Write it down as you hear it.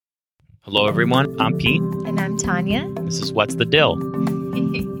Hello, everyone. I'm Pete. And I'm Tanya. This is What's the Dill?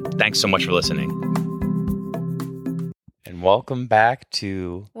 Thanks so much for listening. And welcome back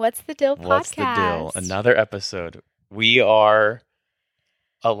to What's the Dill podcast. What's the Dill? Another episode. We are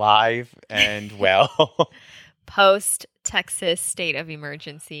alive and well. Post Texas state of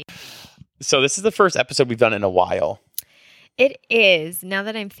emergency. So this is the first episode we've done in a while. It is. Now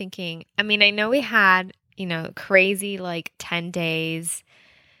that I'm thinking, I mean, I know we had, crazy 10 days.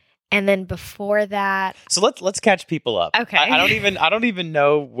 And then before that, so let's catch people up. Okay. I don't even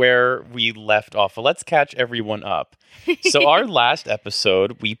know where we left off. But let's catch everyone up. So our last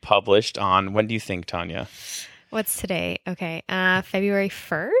episode we published on, when do you think, Tanya? What's today? Okay, February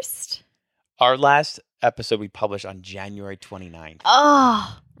 1st. Our last episode we published on January 29th.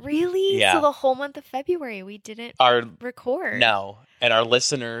 Oh, really? Yeah. So the whole month of February we didn't record. No, and our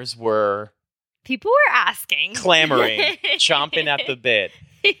listeners were People were asking, clamoring, chomping at the bit.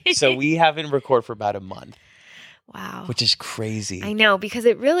 So we haven't recorded for about a month. Wow. Which is crazy. I know, because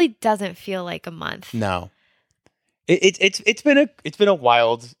it really doesn't feel like a month. No. It's been a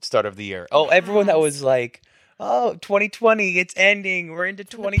wild start of the year. Oh, everyone that was like, "Oh, 2020, it's ending. We're into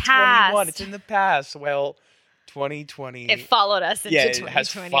 2021. It's in the past." Well, 2020 it followed us into 2021. It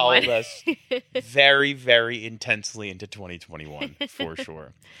has followed us very, very intensely into 2021 for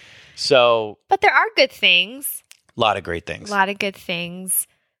sure. So, but there are good things. A lot of great things. A lot of good things.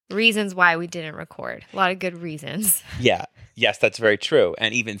 Reasons why we didn't record. A lot of good reasons. Yeah. Yes, that's very true.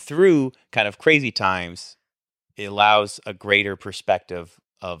 And even through kind of crazy times, it allows a greater perspective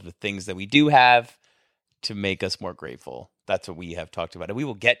of the things that we do have to make us more grateful. That's what we have talked about. And we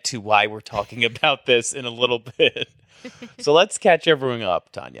will get to why we're talking about this in a little bit. So let's catch everyone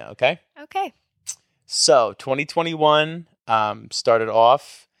up, Tanya, okay? Okay. So 2021 started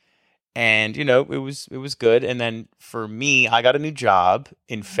off. And, it was good. And then for me, I got a new job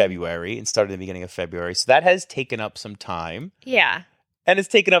in February and started at the beginning of February. So that has taken up some time. Yeah. And it's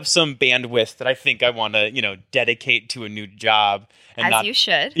taken up some bandwidth that I think I want to, dedicate to a new job. And you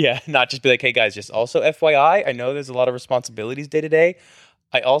should. Yeah. Not just be like, hey, guys, just also FYI, I know there's a lot of responsibilities day to day.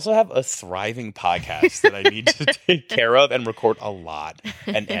 I also have a thriving podcast that I need to take care of and record a lot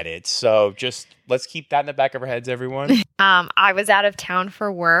and edit. So just let's keep that in the back of our heads, everyone. I was out of town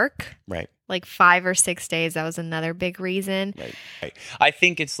for work. Right. 5 or 6 days. That was another big reason. Right. I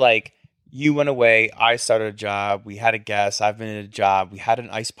think it's like you went away. I started a job. We had a guest. I've been in a job. We had an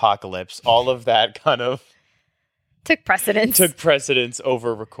ice apocalypse. All of that kind of took precedence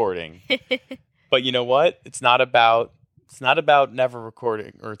over recording. But you know what? It's not about never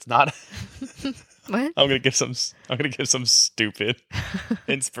recording, or it's not. What? I'm gonna give some stupid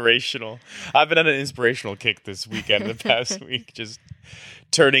inspirational. I've been on an inspirational kick this weekend, the past week, just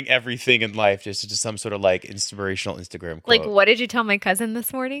turning everything in life just into some sort of inspirational Instagram quote. What did you tell my cousin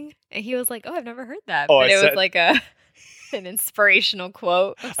this morning? And he was like, "Oh, I've never heard that." Oh, but it was an inspirational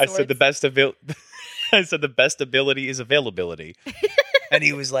quote. I said the best ability is availability. And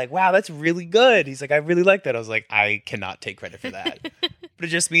he was like, wow, that's really good. He's like, I really like that. I was like, I cannot take credit for that. But it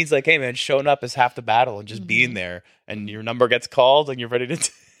just means hey, man, showing up is half the battle and just being there. And your number gets called and you're ready to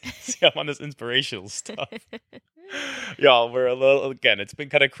see, I'm on this inspirational stuff. Y'all, we're it's been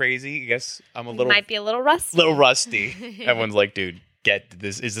kind of crazy. I guess I'm might be a little rusty. Everyone's like, dude, get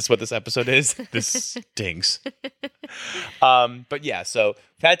this. Is this what this episode is? This stinks. But yeah, so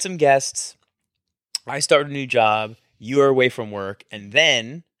we've had some guests. I started a new job. You were away from work, and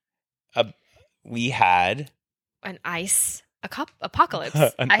then we had an ice apocalypse.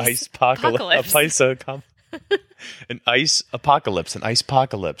 An ice apocalypse. An ice apocalypse. An ice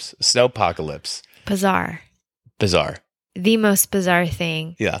apocalypse. A snow apocalypse. Bizarre. The most bizarre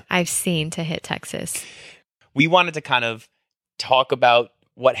thing I've seen to hit Texas. We wanted to kind of talk about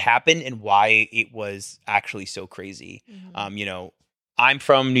what happened and why it was actually so crazy. Mm-hmm. I'm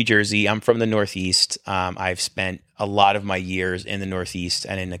from New Jersey. I'm from the Northeast. I've spent a lot of my years in the Northeast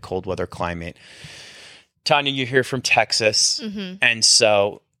and in a cold weather climate. Tanya, you're here from Texas. Mm-hmm. And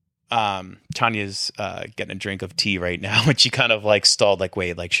so Tanya's getting a drink of tea right now. And she kind of stalled,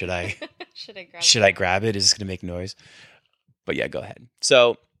 wait, should I grab it? Is this going to make noise? But yeah, go ahead.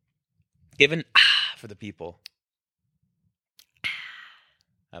 So given for the people.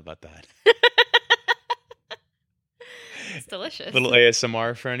 How about that? It's delicious. Little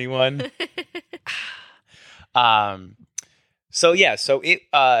ASMR for anyone. So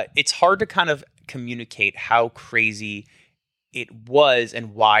it's hard to kind of communicate how crazy it was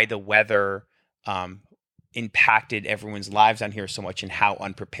and why the weather impacted everyone's lives down here so much, and how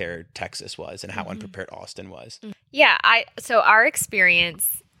unprepared Texas was and how unprepared Austin was. Yeah, so our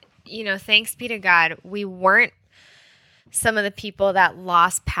experience, thanks be to God, we weren't some of the people that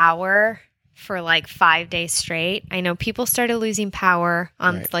lost power for like 5 days straight. I know people started losing power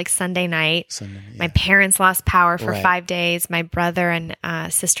on like Sunday night. My parents lost power for 5 days. My brother and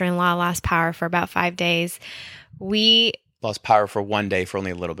sister-in-law lost power for about 5 days. We lost power for 1 day for only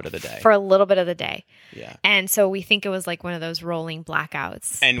a little bit of the day. For a little bit of the day. Yeah. And so we think it was like one of those rolling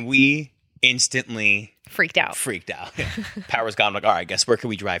blackouts. And we instantly freaked out. Yeah. Power's gone. I'm like, all right, guess where can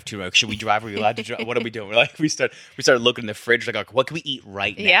we drive to? Like, should we drive? Are we allowed to drive? What are we doing? We're like, we started looking in the fridge. Like, what can we eat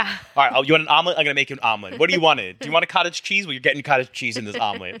right now? Yeah. All right. Oh, you want an omelet? I'm gonna make you an omelet. What do you want? Do you want a cottage cheese? Well, you're getting cottage cheese in this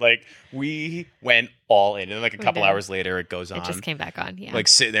omelet. Like, we went all in, and then like a couple hours later, it goes on. It just came back on. Yeah. Like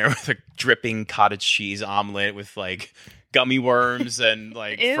sitting there with a dripping cottage cheese omelet with like gummy worms and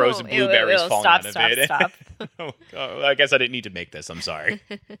like frozen blueberries falling out of it. Stop. Oh, I guess I didn't need to make this. I'm sorry.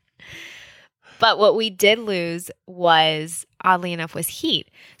 But what we did lose was, oddly enough, was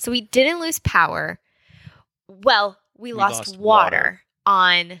heat. So we didn't lose power. Well, we lost water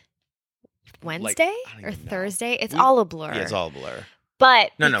on Wednesday or Thursday. It's all a blur. Yeah, it's all a blur.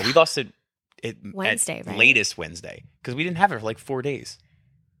 But no, we lost it Wednesday, at right? Latest Wednesday because we didn't have it for like 4 days.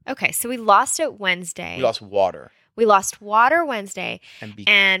 Okay, so we lost it Wednesday. We lost water. We lost water Wednesday,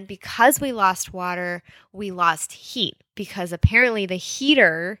 and because we lost water, we lost heat because apparently the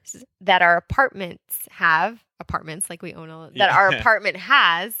heaters that our apartments like we own that our apartment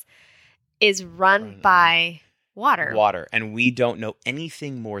has is run by water. And we don't know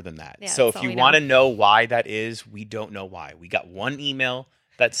anything more than that. Yeah, so if you want to know why that is, we don't know why. We got one email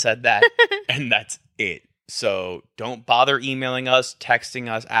that said that, and that's it. So don't bother emailing us, texting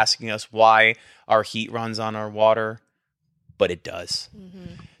us, asking us why our heat runs on our water, but it does.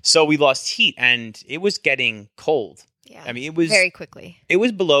 Mm-hmm. So we lost heat, and it was getting cold. Yeah, I mean, it was very quickly. It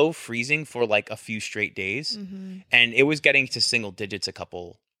was below freezing for like a few straight days, and it was getting to single digits a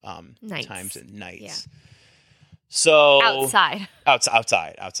couple times at nights. Yeah. So outside.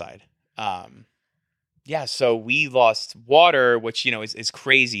 Yeah, so we lost water, which is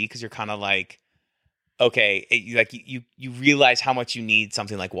crazy because you're kind of like, okay, you realize how much you need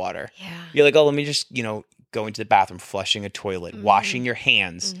something like water. Yeah. You're like, oh, let me just, go into the bathroom, flushing a toilet, washing your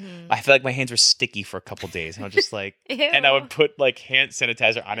hands. I feel like my hands were sticky for a couple days. And I was just like, and I would put like hand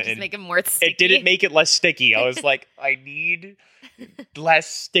sanitizer on it. Just and make it more sticky. It didn't make it less sticky. I was like, I need less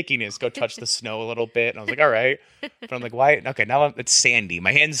stickiness. Go touch the snow a little bit. And I was like, all right. But I'm like, why? Okay, now it's sandy.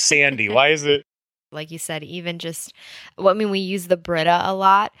 My hand's sandy. Why is it? Like you said, even just, we use the Brita a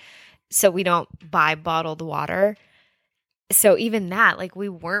lot. So we don't buy bottled water. So even that, like we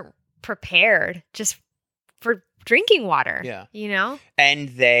weren't prepared just for drinking water. Yeah. And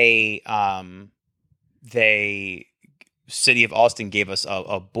they City of Austin gave us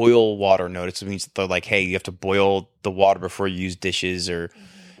a boil water notice. It means they're like, hey, you have to boil the water before you use dishes or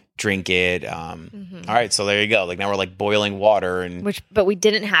drink it. All right, so there you go. Like now we're like boiling water but we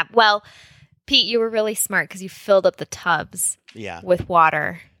didn't have. Well, Pete, you were really smart because you filled up the tubs. With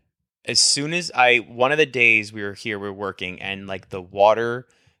water. As soon as one of the days we were here, we were working, and like the water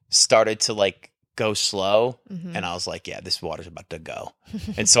started to like go slow, and I was like, yeah, this water's about to go.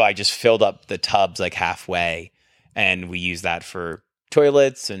 And so I just filled up the tubs like halfway, and we use that for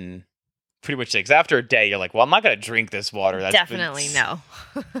toilets and pretty much things. After a day, you're like, well, I'm not going to drink this water. That's definitely no.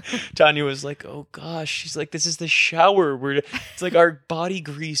 Tanya was like, oh gosh, she's like, this is the shower. It's like our body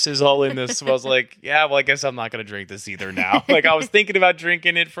grease is all in this. So I was like, yeah, well, I guess I'm not going to drink this either now. Like I was thinking about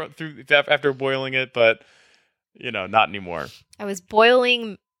drinking it after boiling it, but not anymore. I was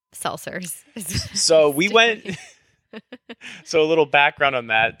boiling seltzers. So we went. So a little background on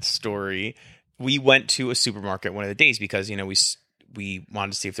that story. We went to a supermarket one of the days because we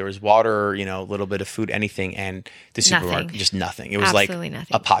wanted to see if there was water, a little bit of food, anything, and the supermarket, just nothing. It was absolutely like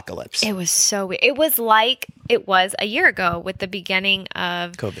nothing. Apocalypse. It was so weird. It was like it was a year ago with the beginning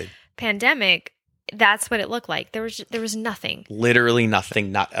of COVID pandemic. That's what it looked like. There was nothing. Literally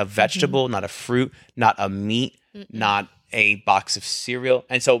nothing. Not a vegetable, not a fruit, not a meat, not a box of cereal.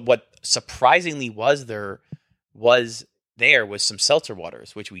 And so what surprisingly was some seltzer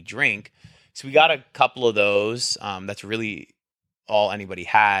waters, which we drink. So we got a couple of those. That's really all anybody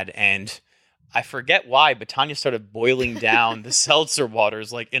had. And I forget why, but Tanya started boiling down the seltzer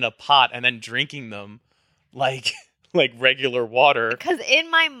waters like in a pot and then drinking them like regular water. Because in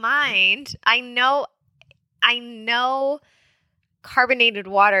my mind, I know carbonated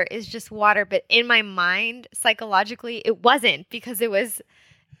water is just water, but in my mind, psychologically, it wasn't because it was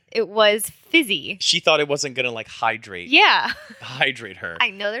fizzy. She thought it wasn't going to like hydrate her. I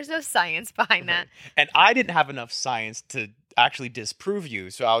know there's no science behind that. And I didn't have enough science to actually disprove you.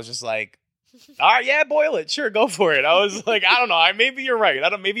 So I was just like, all right, yeah, boil it. Sure, go for it. I was like, I don't know. Maybe you're right.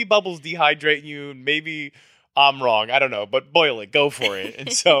 Maybe bubbles dehydrate you. Maybe I'm wrong. I don't know, but boil it. Go for it.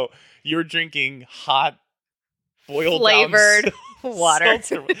 And so you're drinking hot, boiled flavored water.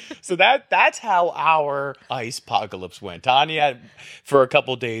 So that's how our ice apocalypse went. Tanya, for a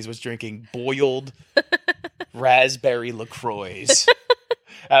couple days, was drinking boiled raspberry LaCroix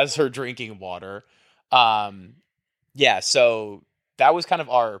as her drinking water. So that was kind of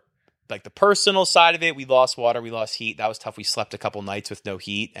our, like, the personal side of it. We lost water, we lost heat. That was tough. We slept a couple nights with no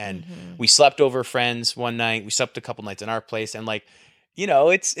heat, and we slept over friends one night. We slept a couple nights in our place, and like, you know,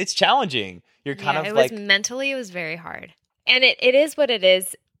 it's challenging. You're kind of like, mentally, it was very hard. And it is what it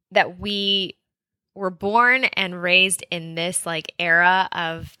is that we were born and raised in this like era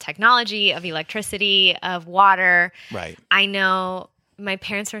of technology, of electricity, of water. Right. I know my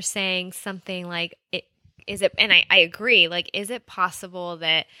parents are saying something like, and I agree, like, is it possible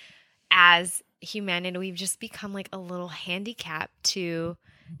that as humanity, we've just become like a little handicap to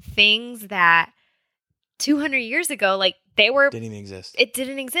things that 200 years ago, like, didn't even exist. It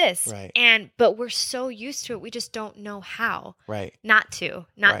didn't exist. Right. But we're so used to it, we just don't know how. Right. Not to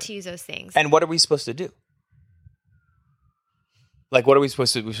use those things. And what are we supposed to do? Like, what are we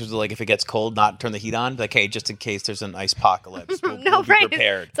supposed to do? We're supposed to, like, if it gets cold, not turn the heat on? Like, hey, just in case there's an ice apocalypse, we'll be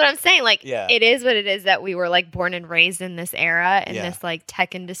prepared. That's what I'm saying. Like, It is what it is that we were, like, born and raised in this era, in this, like,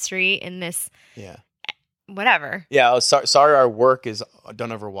 tech industry, in this whatever. Yeah, sorry our work is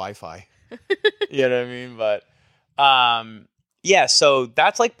done over Wi-Fi. You know what I mean? But, so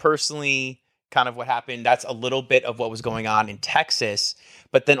that's, like, personally kind of what happened. That's a little bit of what was going on in Texas.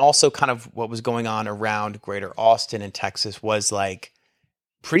 But then also kind of what was going on around Greater Austin and Texas was like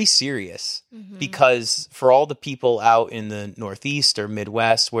pretty serious because for all the people out in the Northeast or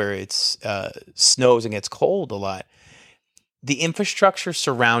Midwest where it's snows and gets cold a lot, the infrastructure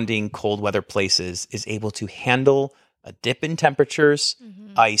surrounding cold weather places is able to handle a dip in temperatures,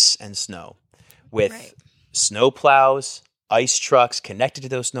 ice, and snow with snow plows, ice trucks connected to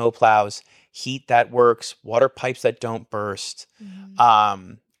those snow plows, heat that works, water pipes that don't burst.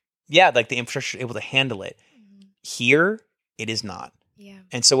 Like the infrastructure is able to handle it. Here, it is not. Yeah.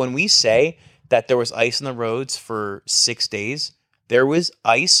 And so when we say that there was ice on the roads for 6 days, there was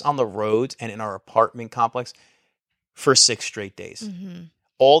ice on the roads and in our apartment complex for 6 straight days.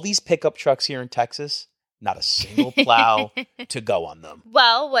 All these pickup trucks here in Texas, not a single plow to go on them.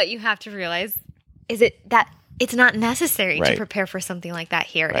 Well, what you have to realize is that it's not necessary to prepare for something like that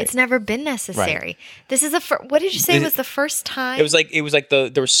here. It's never been necessary. This is what did you say was the first time? It was like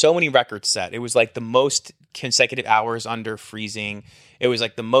there were so many records set. It was like the most consecutive hours under freezing. It was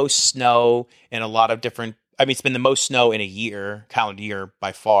like the most snow in a lot of different. I mean, it's been the most snow in a year, calendar year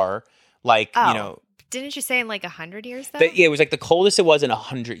by far. Like, you know. Didn't you say in like 100 years though? It was like the coldest it was in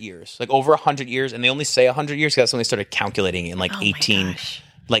 100 years, like over 100 years, and they only say 100 years because that's when they started calculating in like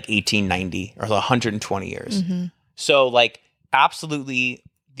 1890 or 120 years. So like absolutely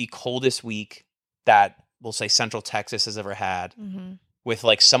the coldest week that we'll say Central Texas has ever had with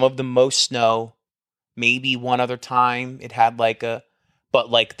like some of the most snow, maybe one other time it had but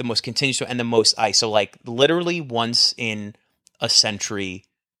like the most continuous and the most ice. So like literally once in a century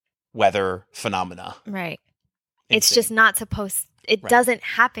weather phenomena. Right. Insane. It's just not supposed. It doesn't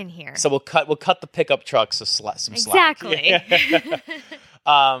happen here. So we'll cut the pickup trucks some slack. Exactly.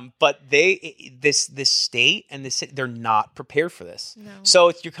 But this state and this city, they're not prepared for this. No.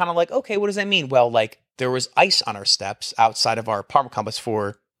 So you're kind of like, okay, what does that mean? Well, like there was ice on our steps outside of our apartment complex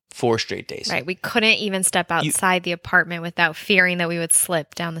for 4 straight days. Right. We couldn't even step outside the apartment without fearing that we would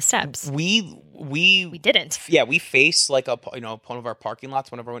slip down the steps. We didn't. Yeah, we faced like one of our parking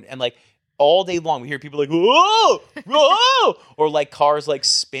lots, and like all day long we hear people like whoa, whoa, or like cars like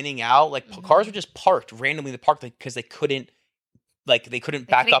spinning out. Like cars were just parked randomly in the park because they couldn't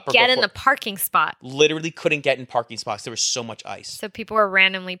back up or get in the parking spot. Literally couldn't get in parking spots. There was so much ice. So people were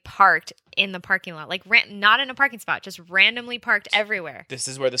randomly parked in the parking lot, like not in a parking spot, just randomly parked everywhere. This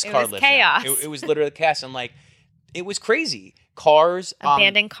is where this car lives. Chaos. It was literally chaos, and like it was crazy. Cars,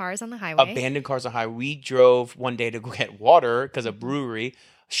 abandoned cars on the highway. We drove one day to go get water because a brewery.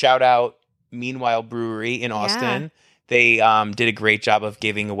 Shout out, Meanwhile Brewery in Austin. Yeah. They did a great job of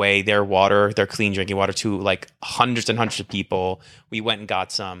giving away their water, their clean drinking water, to like hundreds and hundreds of people. We went and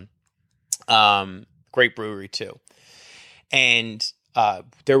got some. Great brewery too. And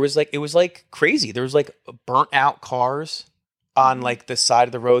it was like crazy. There was like burnt out cars on like the side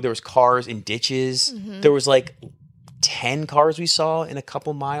of the road. There was cars in ditches. There was like 10 cars we saw in a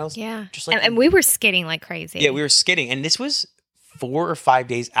couple miles. Yeah. Just like, and we were skidding like crazy. Yeah, we were skidding. And this was 4 or 5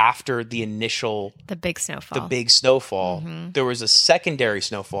 days after the big snowfall. There was a secondary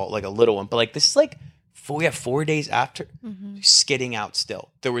snowfall, like a little one, but like this is like 4 days after, Mm-hmm. skidding out still.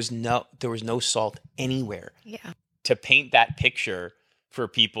 There was no salt anywhere. Yeah. To paint that picture for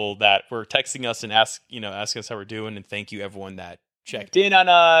people that were texting us and asking us how we're doing, and thank you everyone that checked in on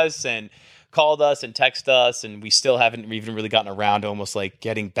us and called us and texted us, and we still haven't even really gotten around to almost like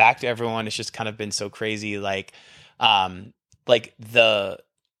getting back to everyone. It's just kind of been so crazy. Like the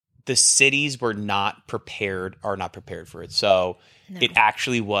cities were not prepared for it. So it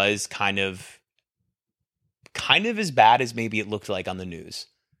actually was kind of as bad as maybe it looked like on the news.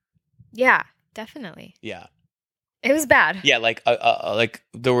 Yeah, definitely. Yeah. It was bad. Yeah, like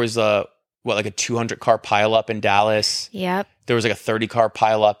there was a 200 car pileup in Dallas. Yep. There was like a 30 car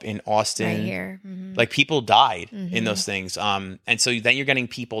pileup in Austin. Right here. Mm-hmm. Like people died in those things. And so then you're getting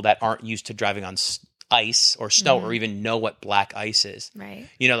people that aren't used to driving on ice or snow or even know what black ice is. Right.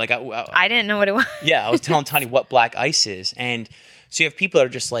 Like I didn't know what it was. Yeah, I was telling Tanya what black ice is, and so you have people that are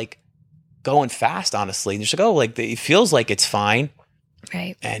just like going fast. Honestly, and they're just like, oh, like it feels like it's fine.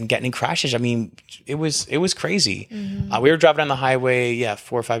 Right. And getting in crashes. I mean, it was crazy. Mm-hmm. We were driving on the highway,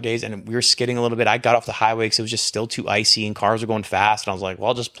 4 or 5 days, and we were skidding a little bit. I got off the highway because it was just still too icy and cars were going fast. And I was like, well,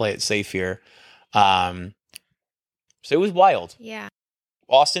 I'll just play it safe here. So it was wild. Yeah.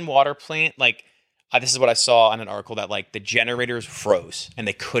 Austin water plant, like this is what I saw on an article that like the generators froze and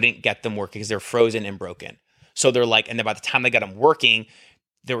they couldn't get them working because they're frozen and broken. So they're like, and then by the time they got them working,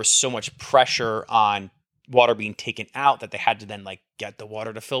 there was so much pressure on water being taken out that they had to then like get the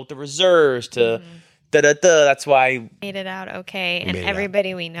water to fill up the reserves to That's why made it out okay, and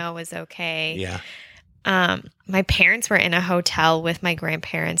everybody we know was okay. Yeah. My parents were in a hotel with my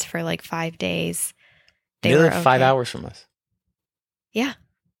grandparents for like 5 days. They were 5 hours from us. Yeah.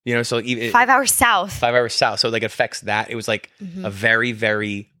 So even 5 hours south. 5 hours south. So like it affects that. It was like a very,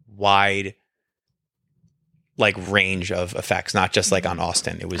 very wide like range of effects, not just like on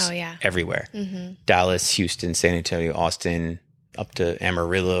Austin. It was everywhere. Dallas, Houston, San Antonio, Austin, up to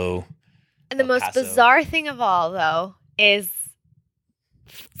Amarillo. And the most bizarre thing of all, though, is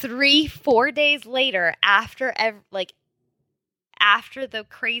 3-4 days later, after the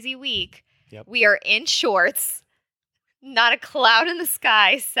crazy week, we are in shorts, not a cloud in the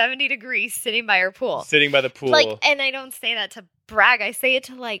sky, 70 degrees, sitting by our pool. Sitting by the pool. Like, and I don't say that to brag. I say it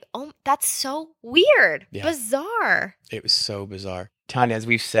to like, oh, that's so weird. Yeah. Bizarre. It was so bizarre. Tanya, as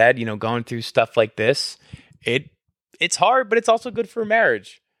we've said, going through stuff like this, it's hard, but it's also good for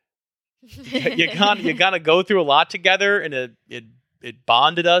marriage. You gotta go through a lot together, and it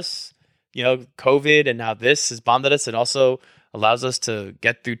bonded us. COVID and now this has bonded us. It also allows us to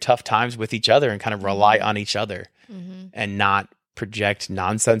get through tough times with each other and kind of rely on each other and not project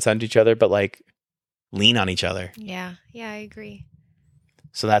nonsense onto each other, but like lean on each other. Yeah, I agree.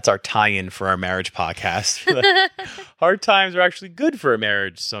 So that's our tie-in for our marriage podcast. Hard times are actually good for a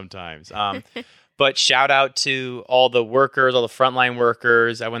marriage sometimes. But shout out to all the workers, all the frontline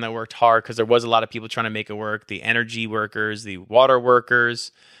workers, everyone that worked hard, because there was a lot of people trying to make it work. The energy workers, the water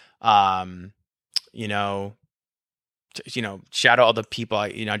workers, shout out all the people.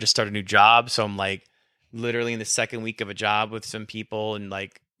 I just started a new job, so I'm like literally in the second week of a job with some people and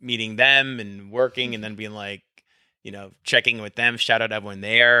like meeting them and working and then being like, checking with them. Shout out everyone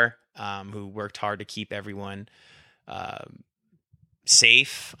there who worked hard to keep everyone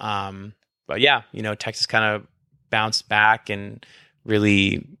safe. But yeah, Texas kind of bounced back and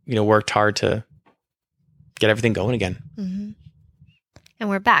really, worked hard to get everything going again. And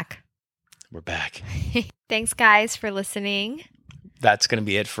we're back. We're back. Thanks, guys, for listening. That's going to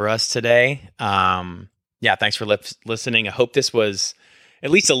be it for us today. Thanks for listening. I hope this was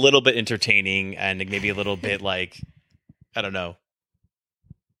at least a little bit entertaining and maybe a little bit like, I don't know,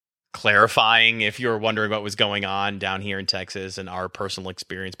 clarifying if you were wondering what was going on down here in Texas and our personal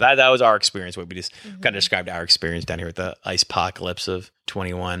experience. But that was our experience. What we just kind of described our experience down here with the ice apocalypse of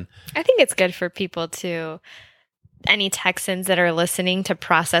 21. I think it's good for people any Texans that are listening to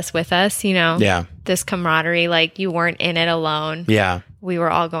process with us, this camaraderie, like you weren't in it alone. Yeah. We were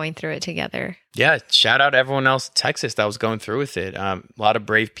all going through it together. Yeah. Shout out everyone else in Texas that was going through with it. A lot of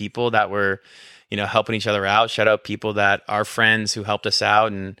brave people that were, helping each other out. Shout out people that are friends who helped us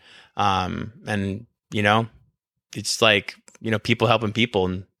out and it's like, people helping people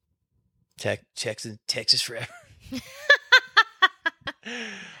and Texas forever.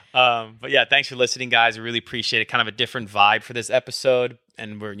 But yeah, thanks for listening, guys. I really appreciate it. Kind of a different vibe for this episode,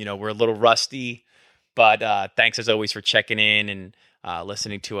 and we're a little rusty, but thanks as always for checking in and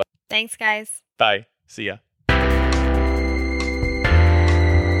listening to us. Thanks, guys. Bye. See ya.